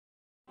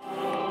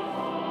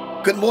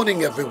Good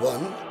morning,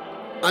 everyone,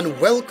 and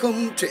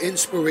welcome to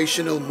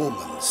Inspirational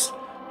Moments.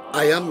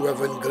 I am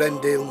Reverend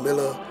Glendale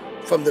Miller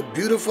from the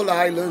beautiful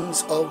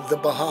islands of the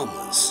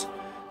Bahamas.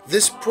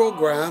 This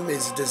program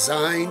is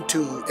designed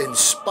to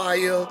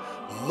inspire,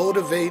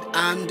 motivate,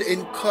 and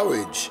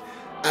encourage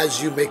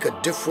as you make a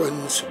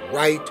difference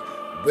right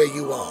where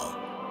you are.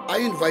 I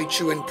invite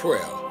you in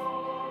prayer.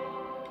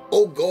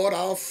 Oh God,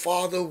 our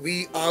Father,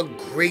 we are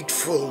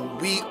grateful.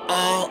 We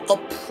are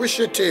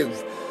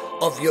appreciative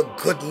of your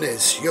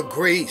goodness, your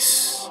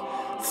grace.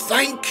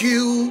 Thank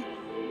you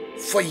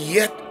for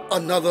yet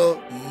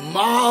another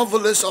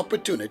marvelous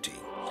opportunity.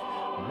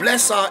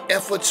 Bless our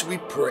efforts, we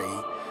pray.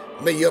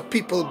 May your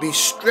people be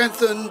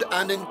strengthened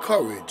and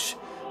encouraged.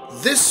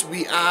 This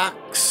we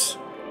ask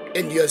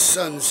in your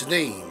Son's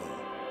name.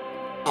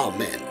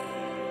 Amen.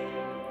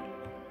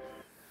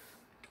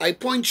 I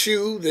point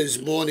you this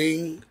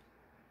morning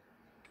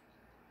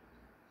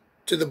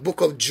to the book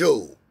of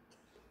Job,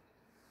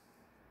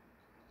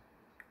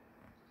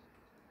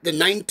 the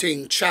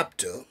 19th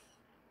chapter,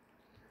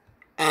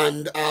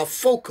 and our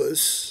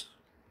focus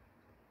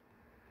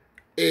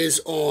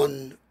is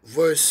on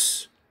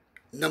verse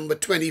number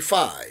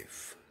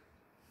 25.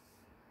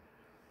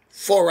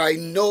 For I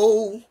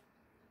know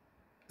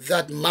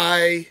that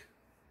my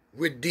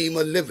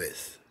Redeemer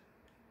liveth,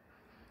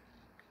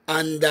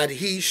 and that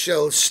he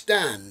shall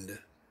stand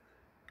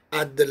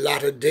at the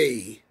latter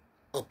day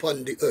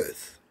upon the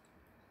earth.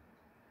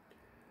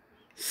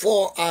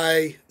 For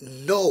I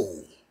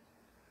know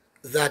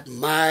that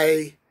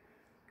my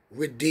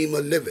Redeemer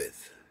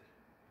liveth,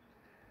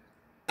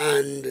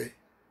 and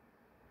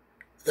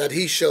that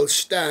he shall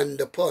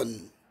stand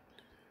upon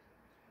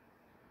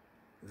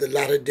the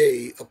latter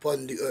day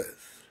upon the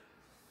earth.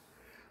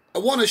 I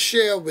want to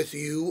share with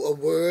you a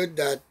word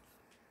that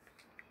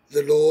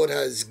the Lord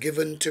has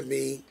given to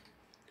me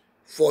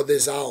for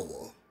this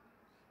hour.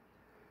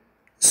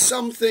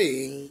 Some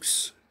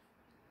things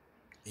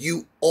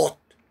you ought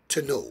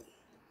to know.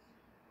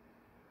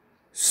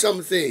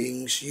 Some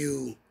things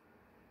you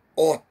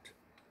ought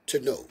to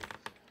know.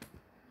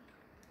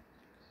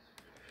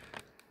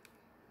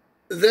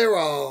 There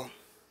are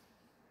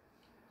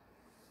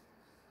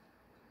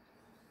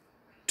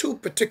two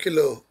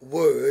particular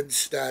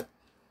words that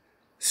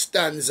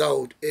stands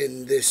out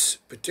in this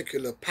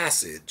particular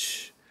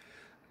passage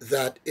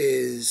that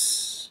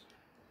is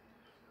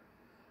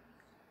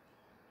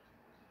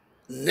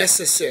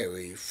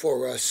necessary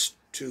for us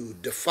to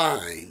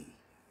define.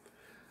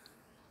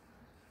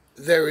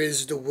 There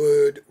is the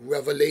word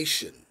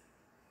revelation,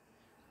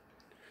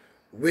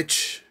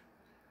 which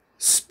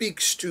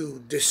speaks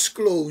to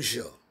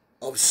disclosure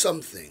of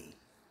something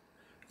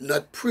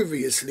not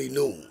previously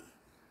known.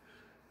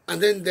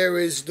 And then there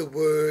is the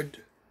word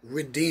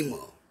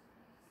redeemer,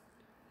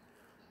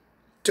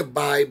 to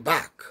buy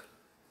back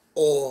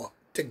or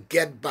to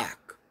get back,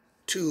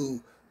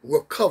 to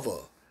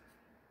recover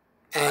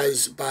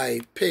as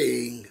by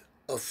paying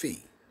a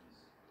fee.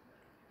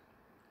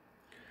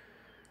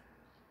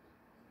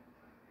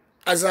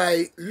 As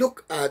I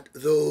look at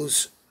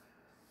those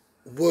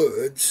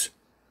words,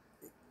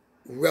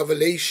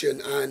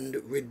 revelation and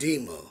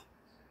redeemer,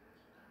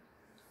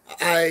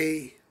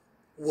 I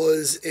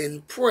was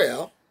in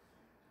prayer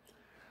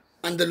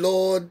and the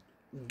Lord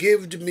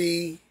gave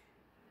me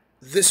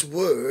this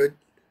word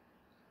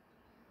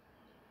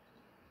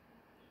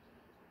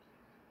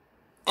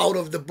out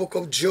of the book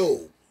of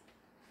Job,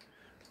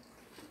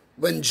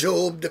 when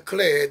Job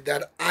declared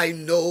that I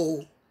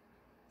know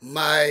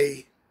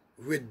my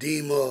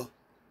Redeemer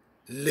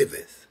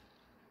liveth.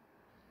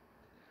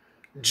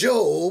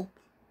 Job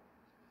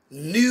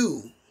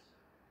knew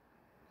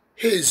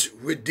his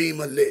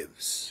Redeemer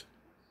lives.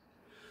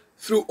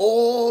 Through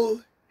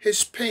all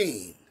his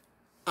pain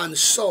and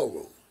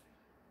sorrow,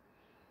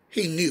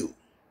 he knew.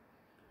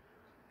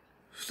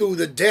 Through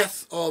the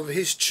death of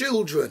his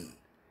children,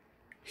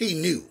 he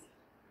knew.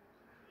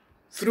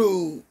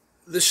 Through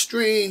the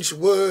strange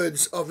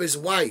words of his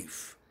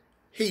wife,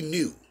 he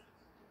knew.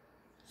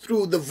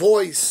 Through the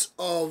voice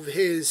of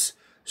his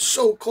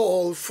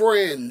so-called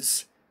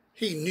friends,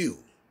 he knew.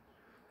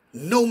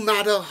 No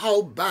matter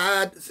how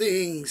bad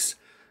things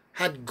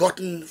had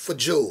gotten for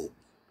Job,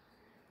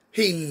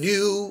 he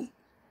knew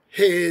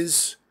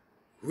his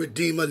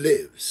Redeemer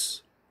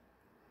lives.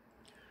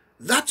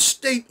 That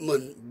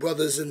statement,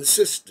 brothers and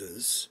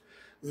sisters,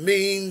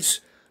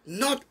 means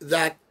not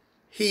that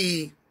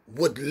he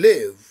would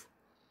live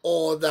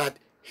or that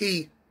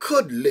he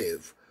could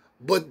live,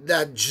 but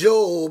that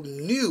Job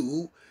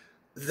knew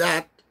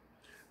that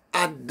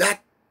at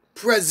that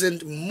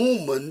present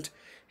moment,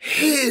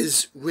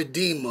 his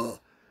Redeemer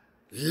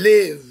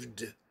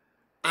lived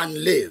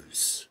and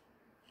lives.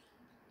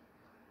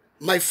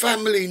 My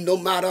family, no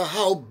matter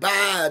how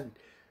bad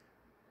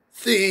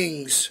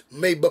things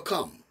may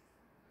become,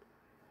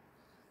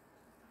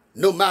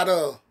 no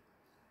matter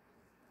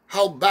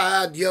how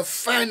bad your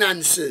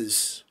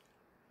finances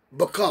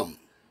become,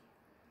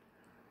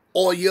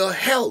 or your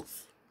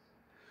health,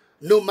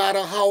 no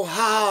matter how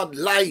hard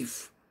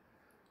life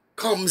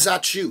comes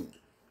at you,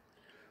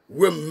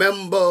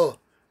 remember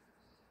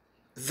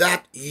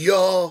that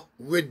your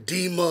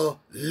Redeemer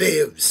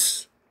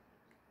lives.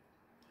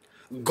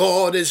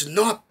 God is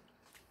not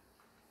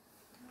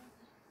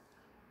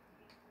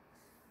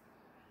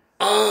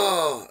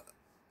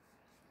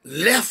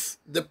left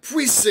the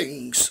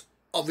precincts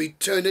of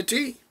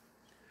eternity.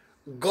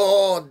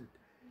 God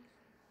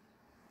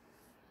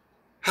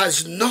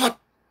has not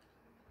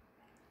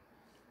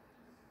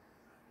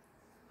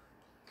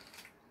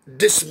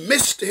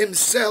dismissed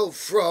himself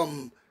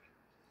from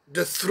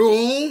the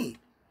throne.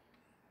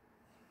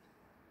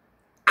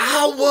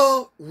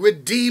 Our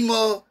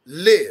Redeemer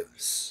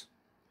lives.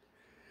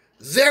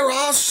 There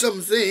are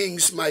some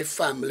things, my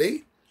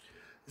family,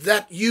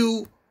 that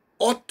you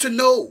ought to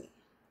know.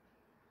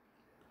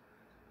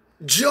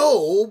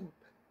 Job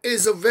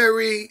is a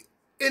very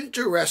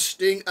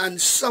interesting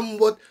and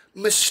somewhat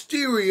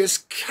mysterious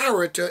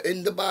character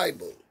in the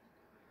Bible.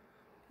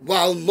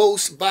 While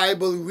most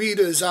Bible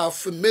readers are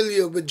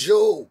familiar with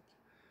Job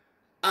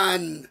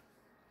and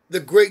the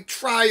great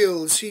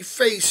trials he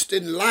faced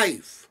in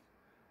life,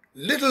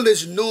 little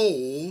is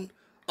known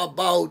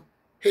about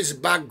his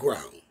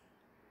background.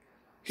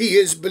 He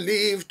is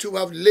believed to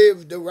have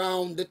lived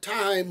around the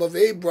time of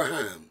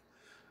Abraham,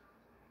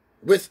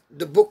 with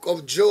the book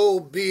of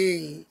Job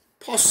being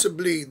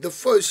possibly the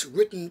first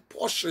written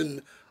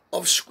portion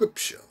of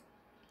Scripture.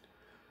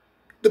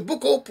 The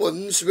book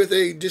opens with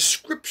a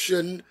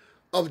description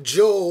of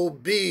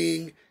Job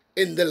being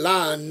in the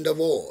land of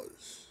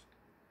Uz,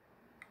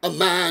 a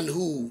man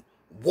who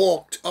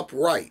walked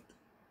upright,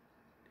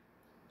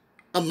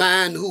 a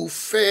man who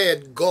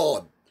feared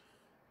God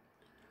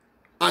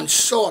and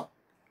sought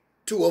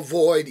to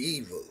avoid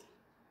evil.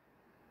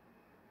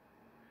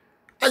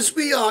 As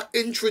we are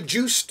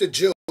introduced to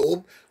Job,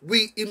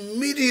 we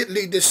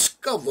immediately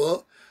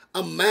discover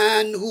a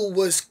man who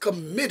was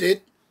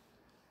committed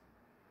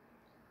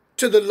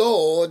to the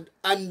Lord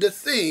and the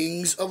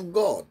things of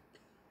God.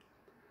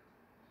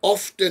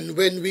 Often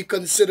when we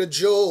consider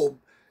Job,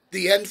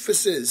 the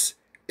emphasis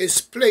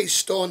is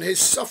placed on his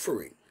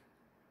suffering.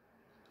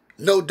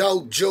 No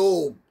doubt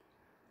Job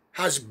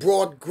has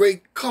brought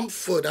great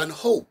comfort and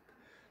hope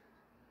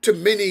to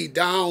many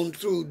down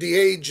through the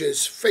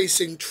ages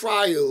facing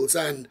trials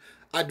and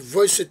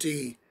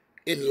adversity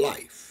in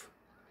life.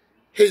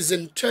 His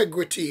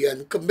integrity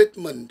and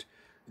commitment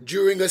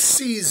during a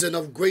season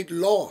of great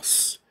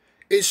loss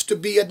is to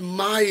be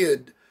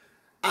admired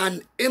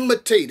and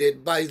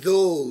imitated by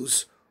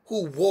those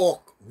who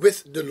walk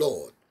with the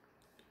Lord.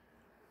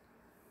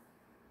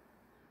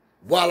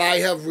 While I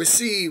have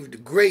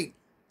received great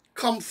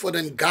comfort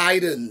and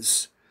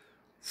guidance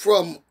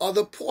from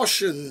other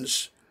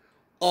portions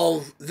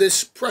of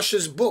this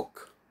precious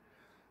book,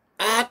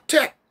 our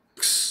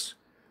text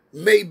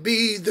may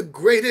be the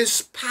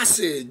greatest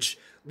passage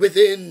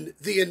within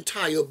the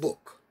entire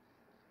book.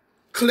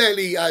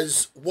 Clearly,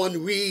 as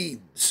one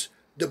reads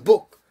the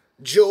book,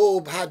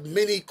 Job had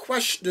many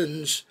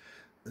questions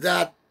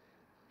that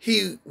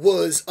he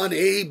was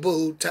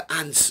unable to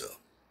answer.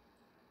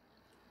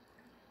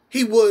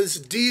 He was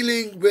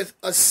dealing with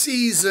a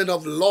season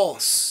of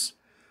loss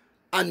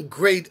and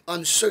great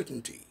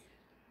uncertainty.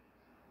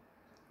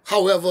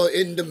 However,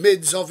 in the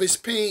midst of his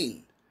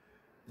pain,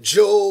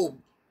 Job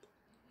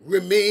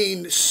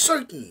remained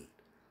certain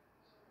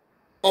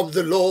of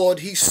the Lord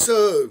he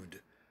served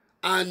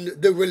and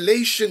the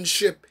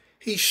relationship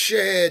he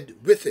shared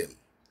with him.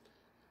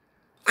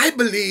 I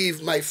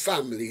believe, my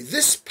family,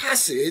 this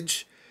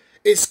passage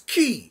is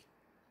key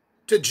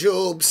to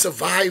Job's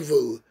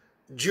survival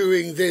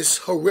during this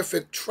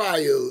horrific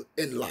trial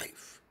in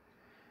life.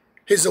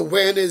 His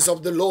awareness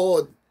of the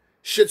Lord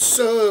should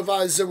serve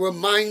as a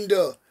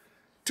reminder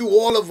to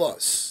all of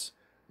us,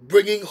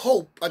 bringing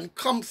hope and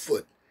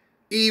comfort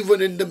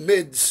even in the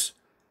midst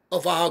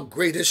of our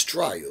greatest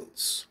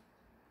trials.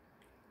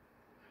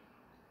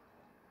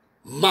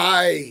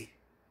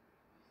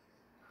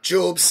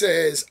 Job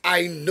says,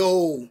 I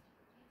know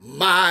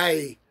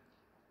my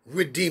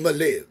Redeemer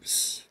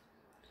lives.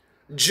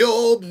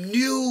 Job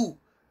knew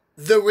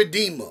the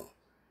Redeemer.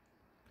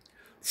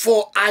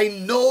 For I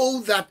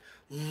know that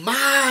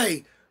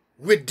my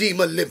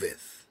Redeemer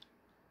liveth.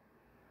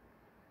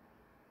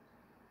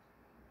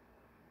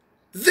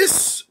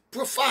 This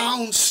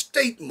profound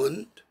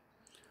statement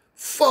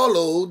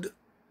followed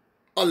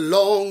a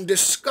long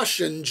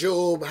discussion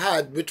Job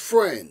had with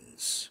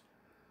friends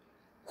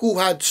who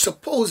had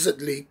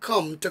supposedly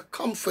come to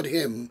comfort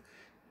him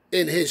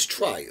in his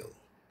trial.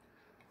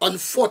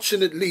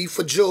 Unfortunately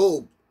for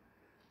Job,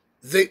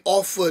 they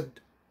offered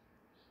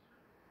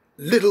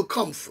little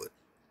comfort.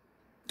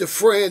 The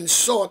friends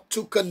sought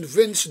to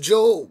convince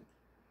Job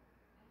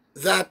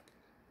that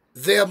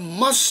there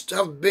must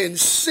have been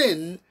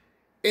sin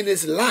in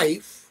his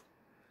life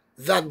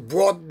that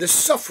brought the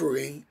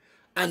suffering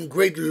and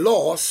great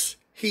loss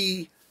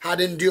he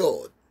had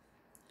endured.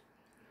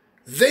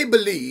 They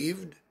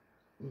believed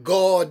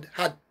God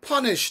had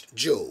punished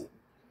Job,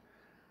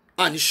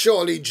 and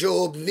surely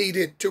Job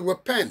needed to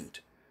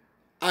repent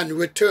and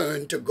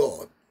return to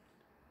God.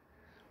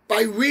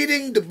 By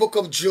reading the book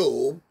of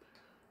Job,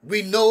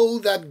 we know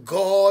that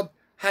God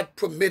had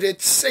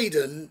permitted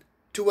Satan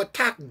to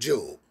attack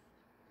Job.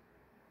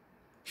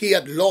 He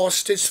had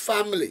lost his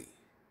family,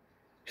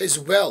 his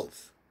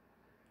wealth,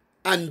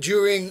 and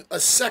during a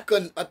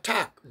second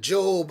attack,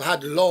 Job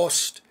had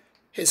lost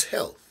his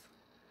health.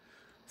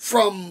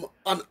 From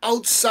an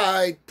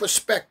outside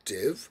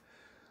perspective,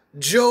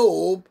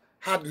 Job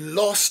had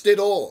lost it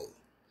all.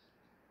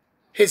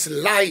 His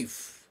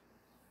life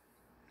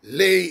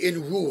lay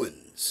in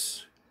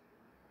ruins.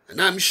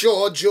 And I'm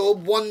sure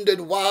Job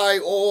wondered why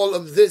all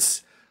of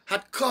this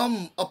had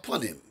come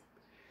upon him.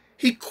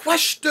 He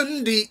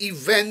questioned the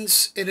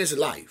events in his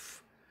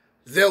life.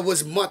 There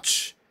was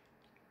much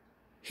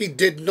he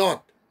did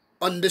not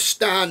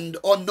understand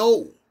or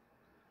know.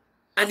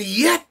 And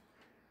yet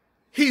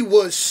he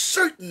was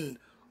certain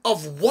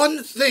of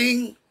one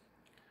thing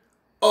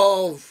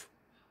of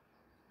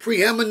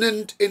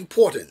preeminent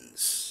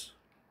importance.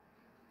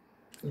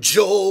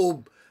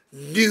 Job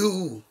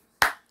knew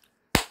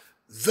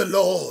the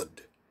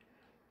Lord.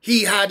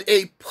 He had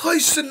a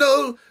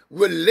personal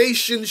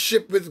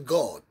relationship with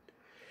God.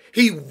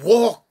 He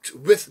walked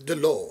with the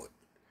Lord,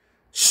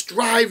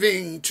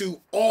 striving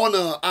to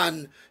honor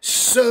and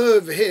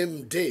serve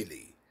him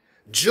daily.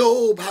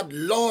 Job had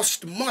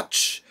lost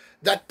much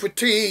that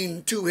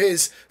pertained to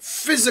his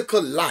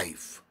physical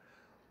life,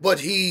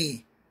 but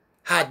he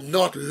had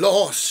not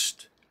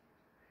lost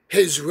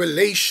his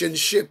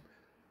relationship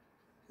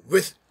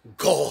with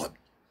God.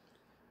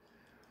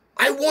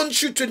 I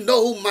want you to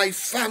know, my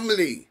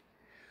family,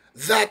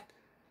 that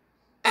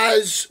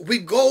as we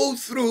go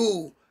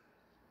through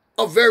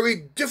a very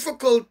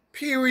difficult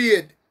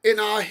period in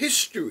our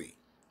history,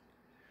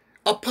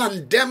 a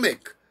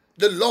pandemic,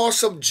 the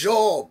loss of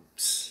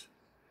jobs,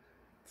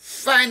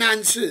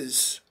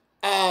 finances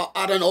are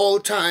at an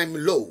all-time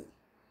low.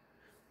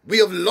 We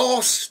have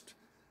lost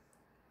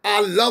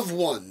our loved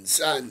ones,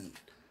 and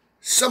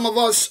some of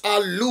us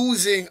are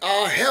losing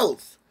our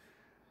health.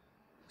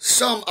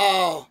 Some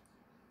are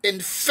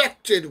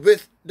infected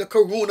with the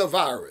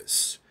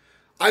coronavirus.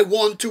 I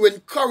want to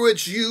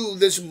encourage you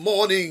this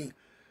morning,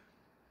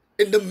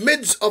 in the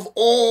midst of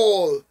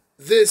all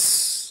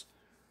this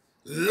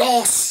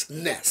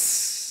lostness,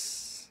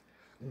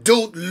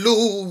 don't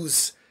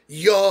lose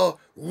your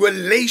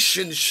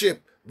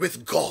relationship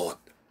with God.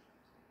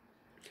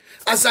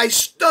 As I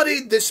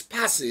studied this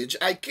passage,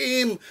 I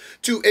came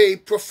to a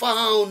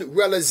profound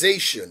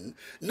realization.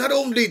 Not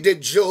only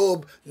did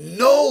Job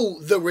know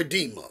the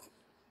Redeemer,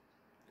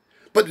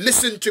 but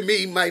listen to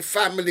me, my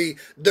family,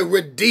 the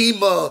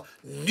Redeemer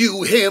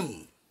knew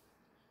him.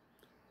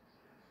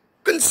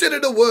 Consider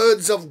the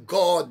words of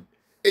God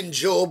in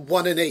Job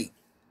 1:8.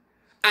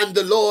 And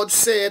the Lord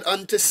said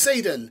unto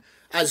Satan,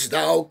 Hast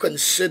thou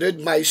considered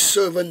my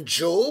servant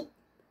Job,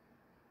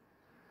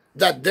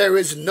 that there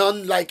is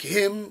none like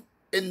him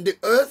in the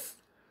earth,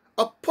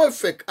 a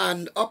perfect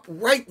and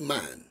upright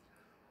man,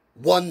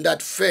 one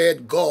that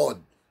feared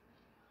God.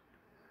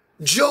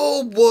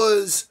 Job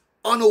was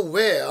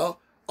unaware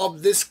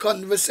of this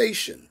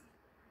conversation.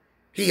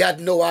 He had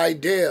no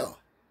idea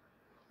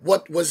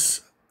what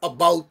was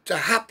about to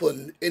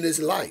happen in his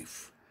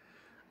life.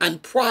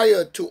 And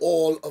prior to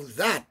all of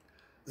that,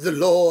 the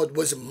Lord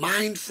was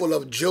mindful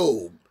of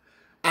Job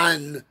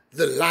and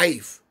the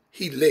life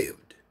he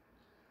lived.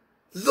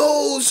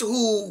 Those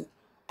who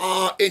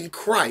are in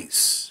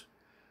Christ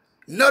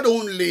not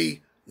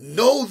only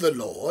know the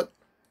Lord,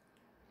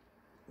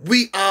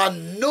 we are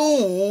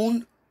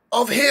known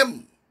of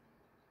him.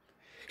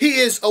 He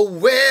is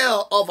aware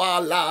of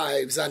our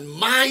lives and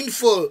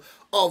mindful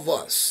of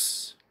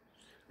us.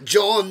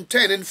 John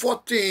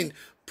 10:14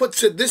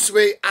 puts it this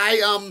way,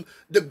 I am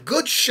the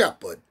good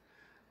shepherd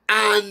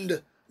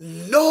and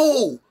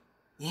know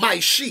my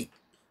sheep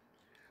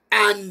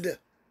and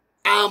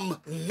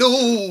am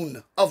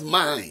known of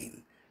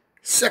mine.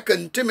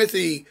 2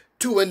 Timothy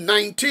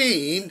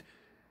 2:19,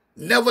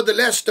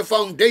 nevertheless the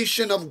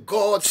foundation of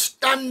God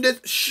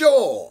standeth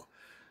sure,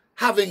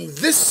 having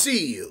this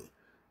seal,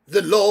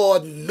 the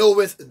Lord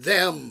knoweth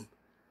them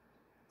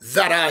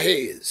that are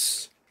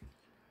his.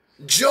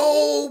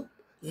 Job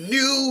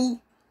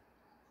knew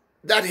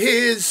that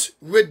his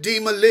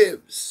Redeemer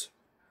lives.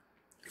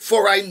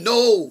 For I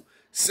know,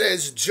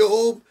 says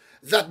Job,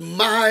 that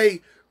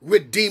my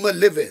Redeemer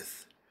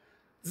liveth.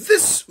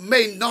 This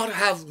may not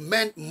have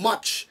meant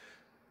much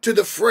to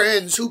the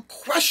friends who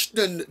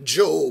questioned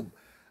Job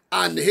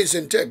and his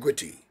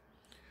integrity.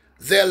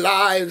 Their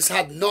lives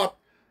had not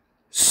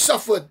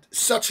suffered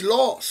such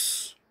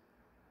loss.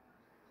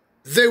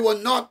 They were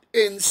not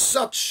in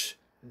such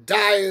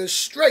dire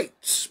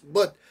straits,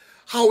 but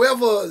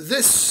however,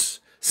 this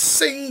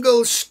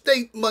single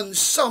statement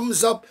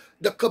sums up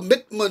the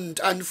commitment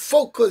and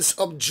focus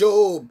of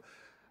Job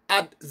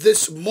at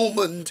this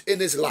moment in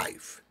his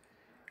life.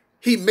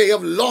 He may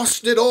have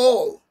lost it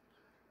all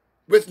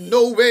with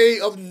no way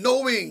of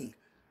knowing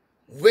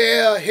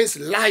where his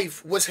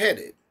life was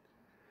headed.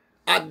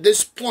 At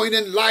this point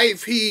in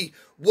life, he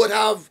would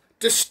have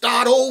to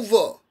start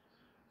over.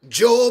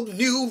 Job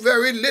knew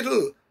very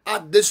little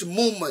at this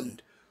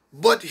moment,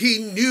 but he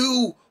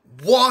knew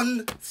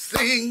one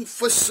thing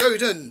for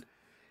certain.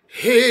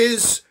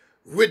 his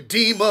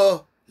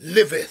Redeemer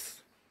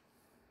liveth.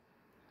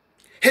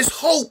 His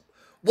hope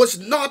was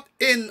not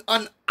in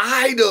an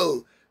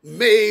idol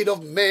made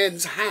of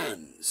men's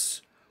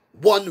hands,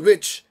 one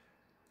which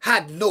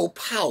had no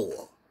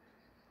power.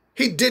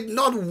 He did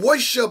not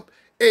worship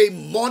a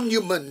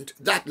monument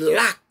that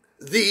lacked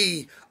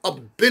the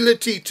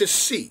ability to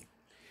see,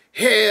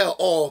 hear,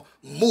 or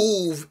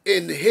move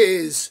in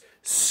his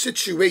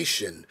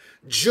situation.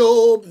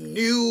 Job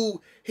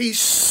knew he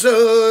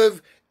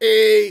served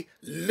a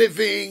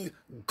living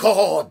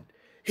God.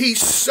 He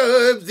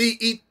served the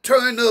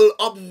eternal,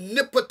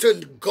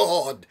 omnipotent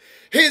God.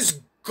 His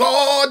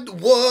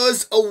God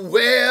was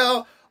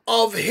aware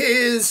of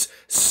his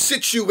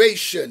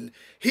situation.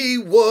 He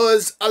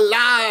was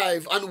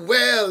alive and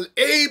well,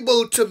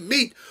 able to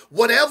meet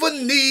whatever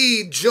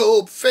need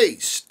Job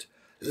faced.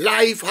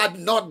 Life had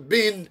not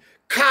been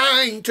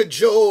kind to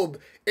Job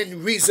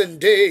in recent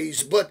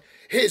days, but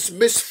his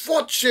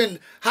misfortune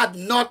had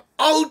not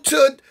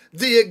altered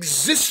the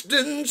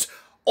existence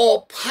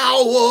or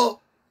power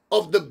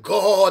of the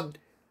God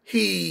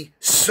he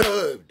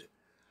served.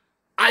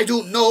 I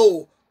don't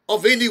know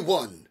of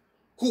anyone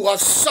who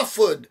has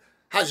suffered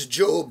as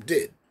Job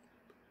did,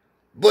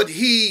 but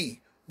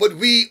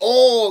we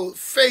all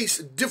face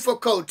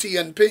difficulty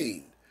and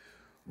pain.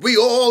 We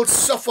all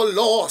suffer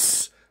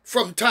loss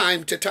from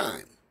time to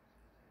time,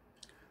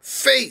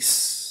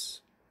 face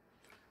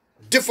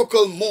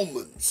difficult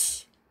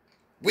moments.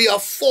 We are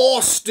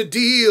forced to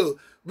deal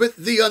with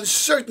the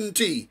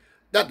uncertainty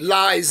that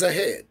lies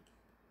ahead.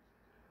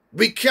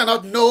 We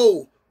cannot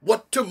know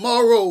what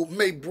tomorrow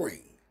may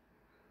bring,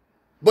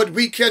 but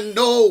we can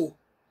know,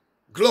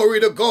 glory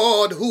to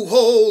God, who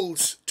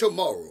holds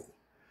tomorrow.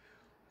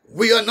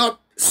 We are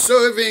not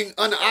serving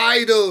an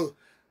idol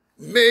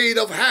made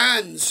of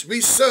hands.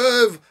 We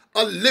serve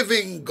a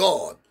living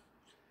God.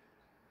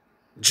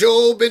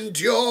 Job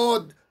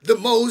endured the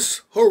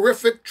most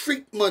horrific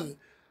treatment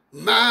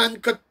man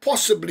could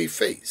possibly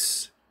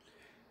face.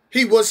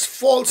 He was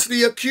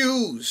falsely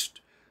accused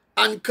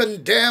and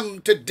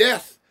condemned to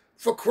death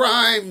for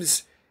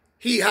crimes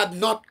he had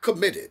not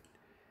committed.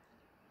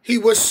 He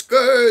was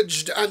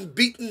scourged and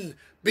beaten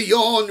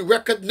beyond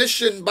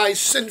recognition by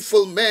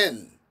sinful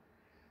men.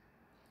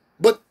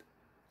 But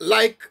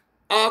like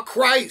our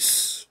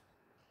Christ,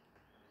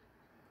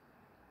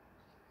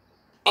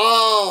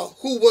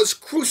 who was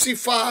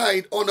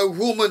crucified on a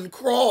Roman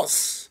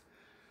cross,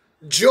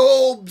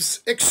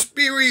 Job's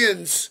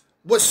experience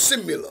was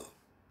similar.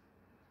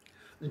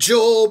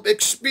 Job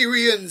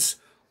experienced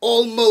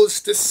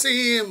almost the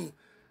same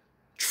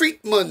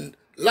treatment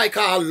like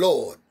our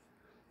Lord.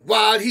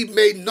 While he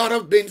may not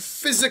have been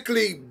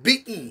physically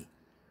beaten,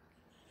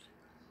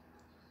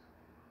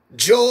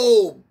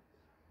 Job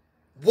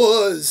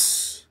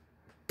was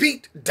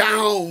beat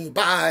down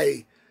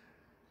by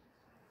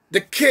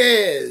the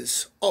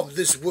cares of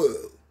this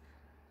world.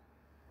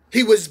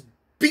 He was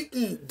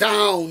beaten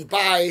down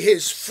by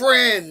his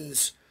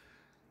friends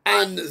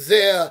and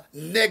their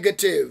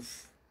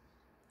negative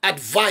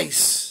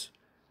advice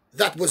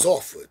that was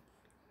offered.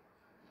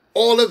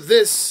 All of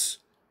this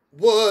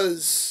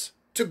was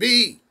to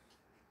be.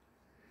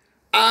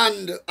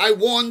 And I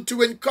want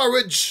to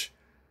encourage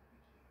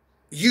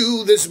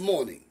you this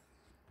morning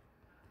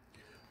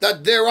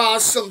that there are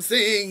some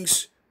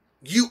things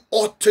you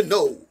ought to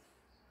know.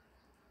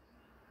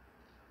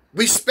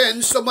 We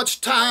spend so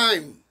much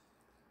time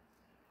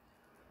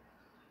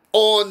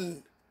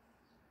on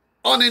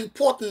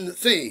unimportant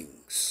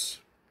things.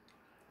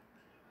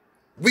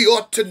 We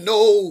ought to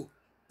know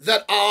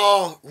that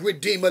our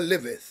Redeemer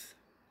liveth.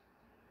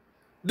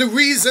 The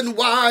reason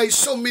why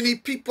so many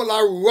people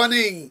are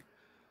running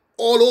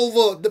all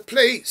over the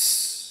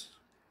place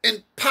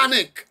in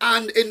panic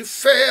and in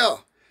fear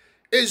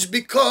is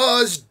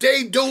because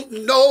they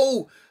don't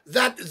know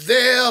that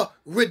their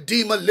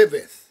Redeemer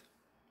liveth.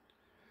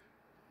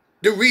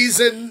 The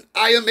reason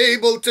I am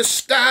able to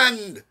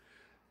stand,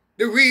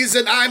 the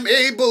reason I'm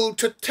able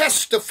to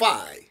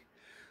testify,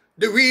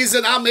 the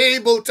reason I'm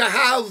able to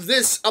have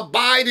this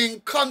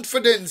abiding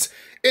confidence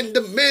in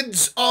the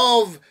midst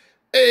of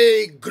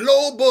a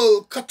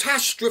global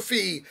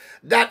catastrophe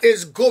that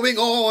is going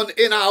on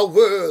in our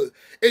world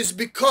is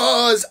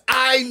because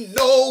I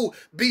know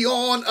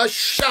beyond a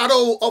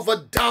shadow of a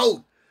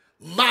doubt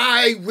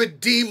my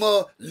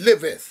Redeemer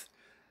liveth.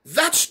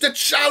 That's the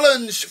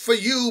challenge for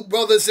you,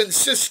 brothers and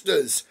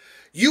sisters.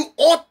 You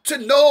ought to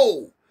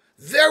know.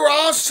 There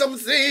are some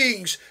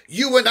things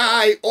you and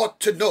I ought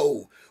to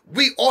know.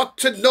 We ought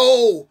to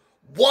know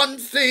one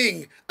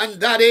thing,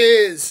 and that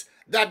is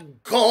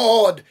that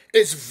God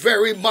is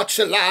very much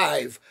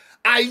alive.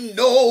 I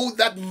know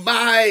that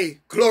my,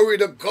 glory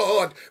to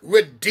God,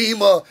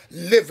 Redeemer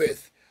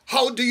liveth.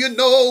 How do you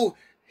know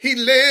he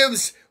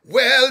lives?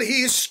 Well,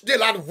 he's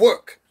still at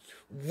work,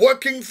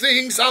 working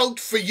things out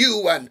for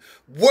you and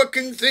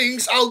working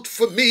things out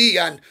for me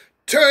and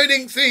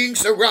turning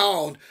things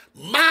around.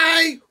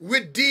 My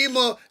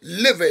Redeemer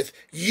liveth.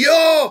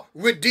 Your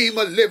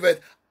Redeemer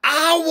liveth.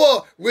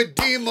 Our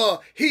Redeemer,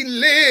 he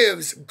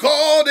lives.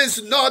 God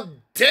is not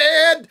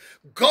dead.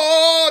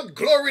 God,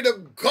 glory to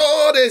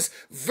God, is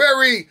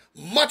very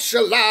much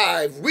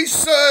alive. We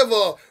serve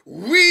a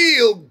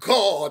real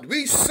God.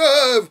 We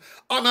serve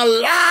an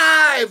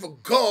alive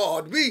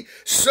God. We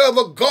serve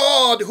a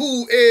God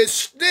who is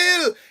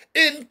still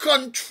in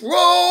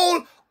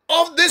control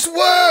of this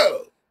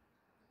world.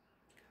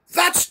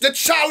 That's the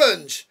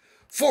challenge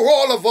for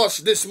all of us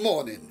this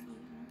morning.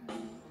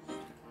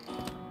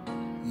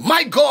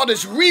 My God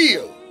is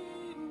real.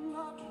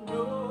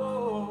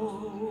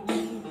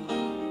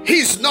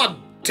 He's not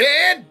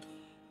dead.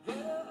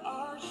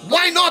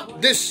 Why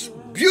not this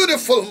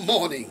beautiful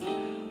morning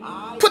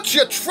put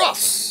your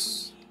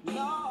trust in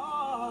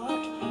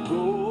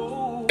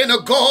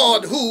a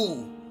God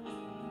who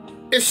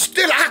is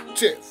still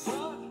active,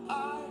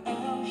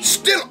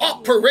 still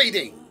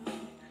operating,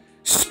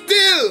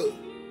 still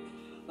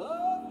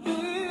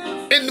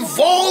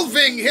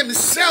involving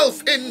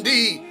himself in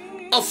the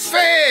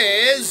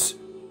affairs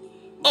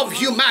of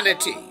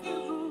humanity.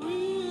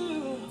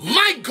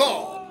 My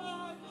God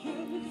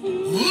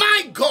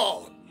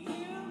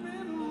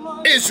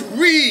is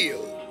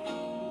real.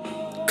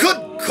 Good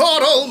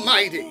God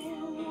Almighty.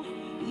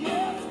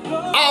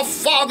 Our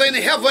Father in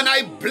heaven,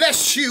 I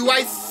bless you.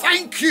 I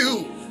thank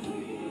you.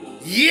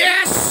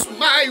 Yes,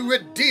 my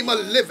Redeemer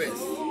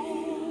liveth.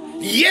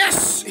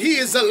 Yes, he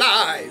is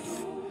alive.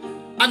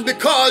 And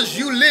because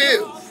you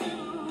live,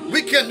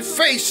 we can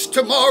face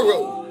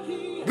tomorrow.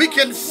 We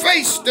can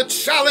face the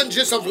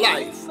challenges of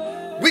life.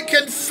 We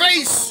can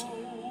face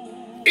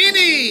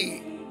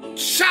any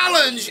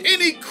challenge,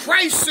 any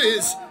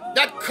crisis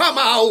that come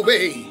our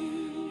way.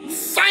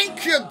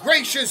 Thank you,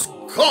 gracious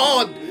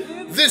God,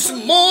 this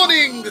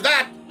morning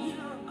that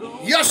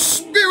your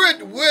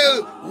spirit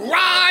will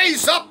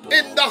rise up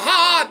in the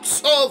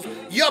hearts of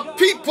your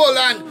people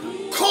and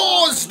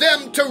cause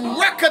them to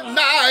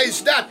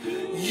recognize that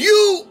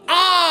you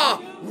are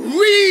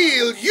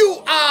real,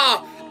 you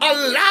are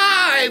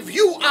alive,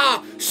 you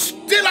are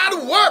still at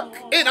work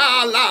in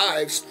our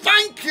lives.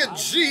 Thank you,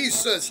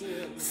 Jesus.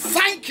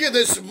 Thank you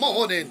this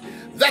morning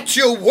that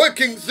you're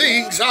working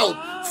things out.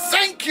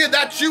 Thank you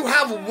that you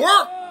have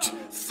worked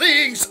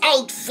things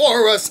out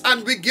for us,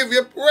 and we give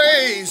you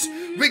praise,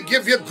 we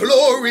give you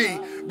glory,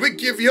 we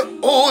give you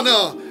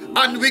honor,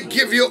 and we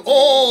give you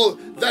all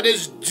that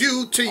is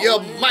due to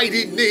your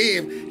mighty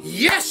name.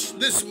 Yes,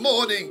 this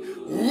morning,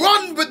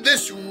 run with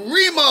this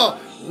Rhema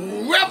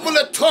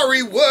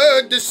revelatory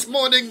word this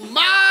morning.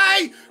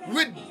 My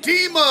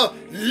Redeemer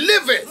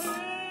liveth.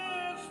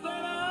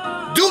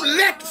 Don't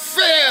let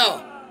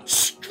fear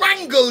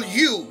strangle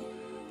you.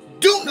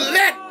 Don't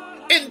let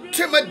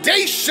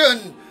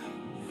intimidation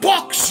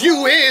box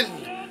you in.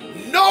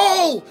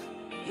 Know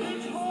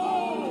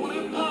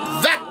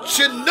that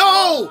you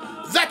know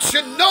that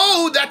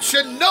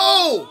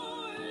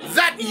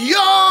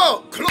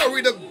your,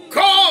 glory to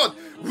God,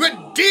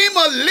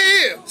 Redeemer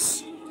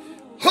lives.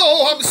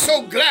 Oh, I'm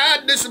so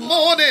glad this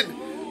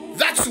morning.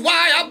 That's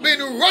why I've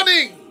been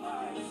running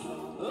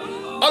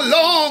a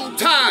long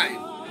time.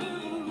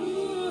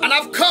 And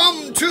I've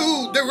come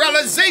to the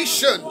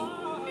realization,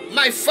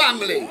 my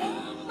family,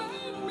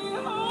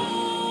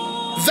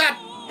 that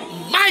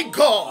my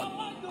God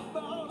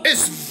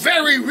is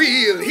very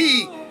real.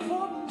 He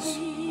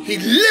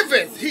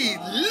liveth.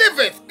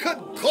 Good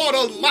God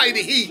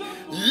Almighty, he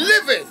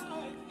liveth.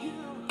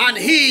 And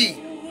he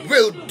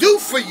will do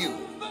for you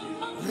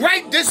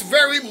right this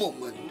very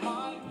moment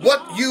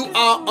what you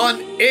are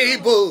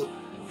unable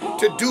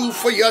to do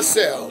for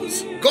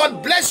yourselves.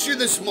 God bless you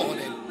this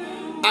morning,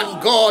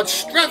 and God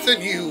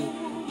strengthen you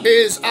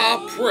is our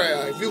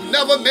prayer. If you've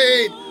never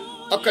made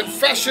a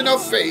confession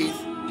of faith,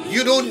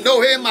 you don't know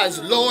him as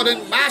Lord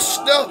and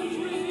Master,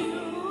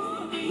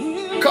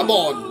 come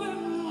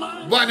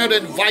on, why not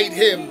invite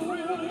him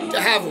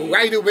to have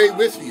right away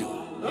with you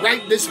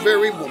right this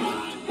very moment?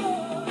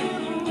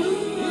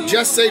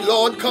 Just say,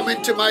 Lord, come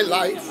into my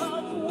life.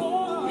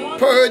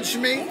 Purge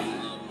me,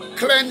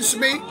 cleanse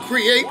me,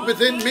 create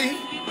within me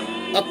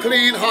a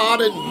clean heart,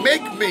 and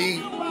make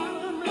me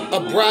a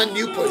brand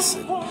new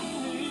person.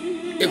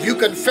 If you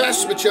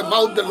confess with your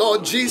mouth the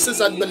Lord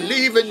Jesus and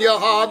believe in your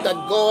heart that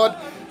God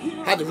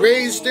hath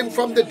raised him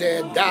from the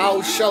dead,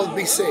 thou shalt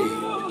be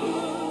saved.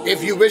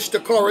 If you wish to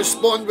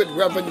correspond with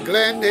Reverend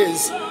Glenn,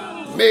 his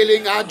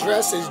mailing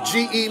address is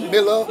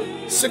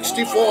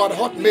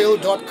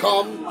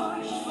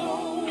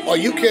gemiller64@hotmail.com, or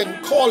you can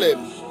call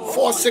him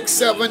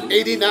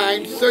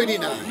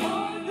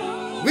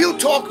 467-8939. We'll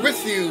talk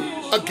with you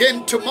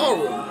again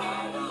tomorrow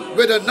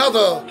with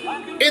another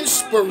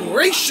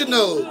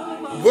inspirational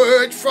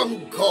word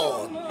from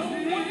God.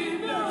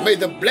 May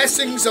the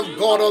blessings of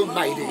God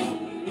Almighty,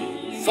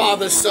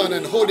 Father, Son,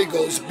 and Holy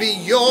Ghost be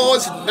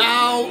yours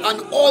now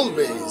and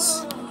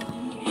always.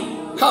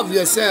 Have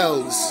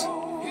yourselves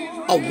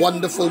a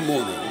wonderful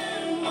morning.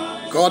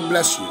 God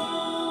bless you.